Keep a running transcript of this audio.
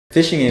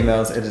Phishing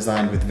emails are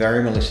designed with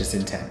very malicious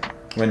intent.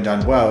 When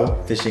done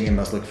well, phishing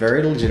emails look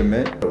very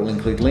legitimate, but will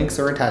include links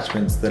or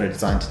attachments that are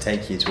designed to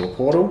take you to a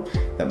portal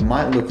that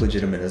might look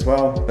legitimate as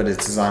well, but is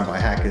designed by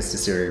hackers to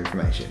steal your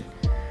information.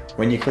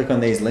 When you click on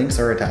these links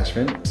or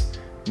attachments,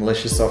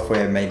 malicious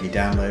software may be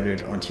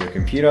downloaded onto your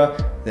computer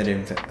that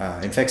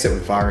infects it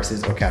with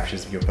viruses or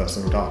captures your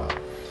personal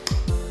data.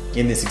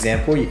 In this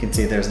example, you can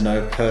see there's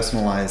no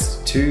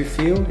personalized to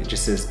field, it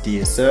just says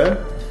 "Dear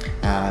Sir."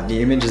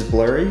 The image is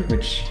blurry,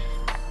 which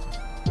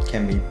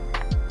can be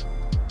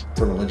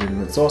from a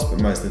legitimate source, but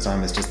most of the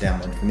time it's just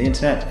downloaded from the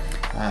internet.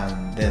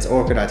 There's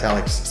awkward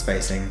italics,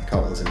 spacing,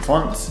 colors and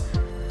fonts.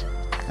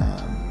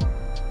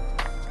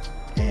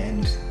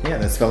 And yeah,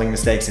 there's spelling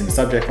mistakes in the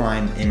subject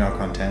line, email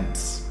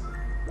contents,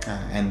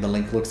 and the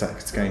link looks like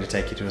it's going to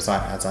take you to a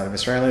site outside of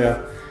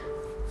Australia.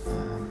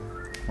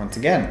 Once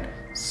again,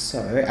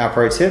 so our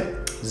pro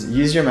tip is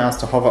use your mouse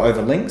to hover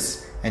over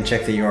links and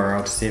check the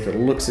URL to see if it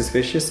looks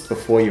suspicious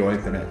before you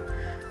open it.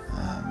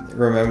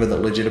 Remember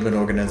that legitimate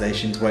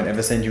organizations won't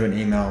ever send you an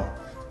email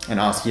and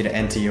ask you to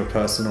enter your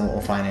personal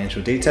or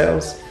financial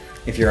details.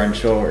 If you're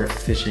unsure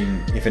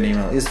if an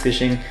email is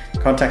phishing,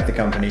 contact the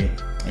company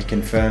and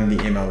confirm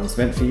the email was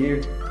meant for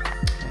you.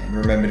 And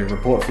remember to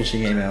report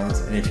phishing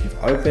emails, and if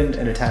you've opened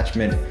an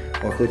attachment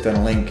or clicked on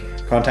a link,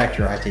 contact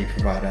your IT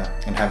provider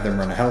and have them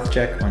run a health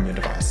check on your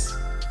device.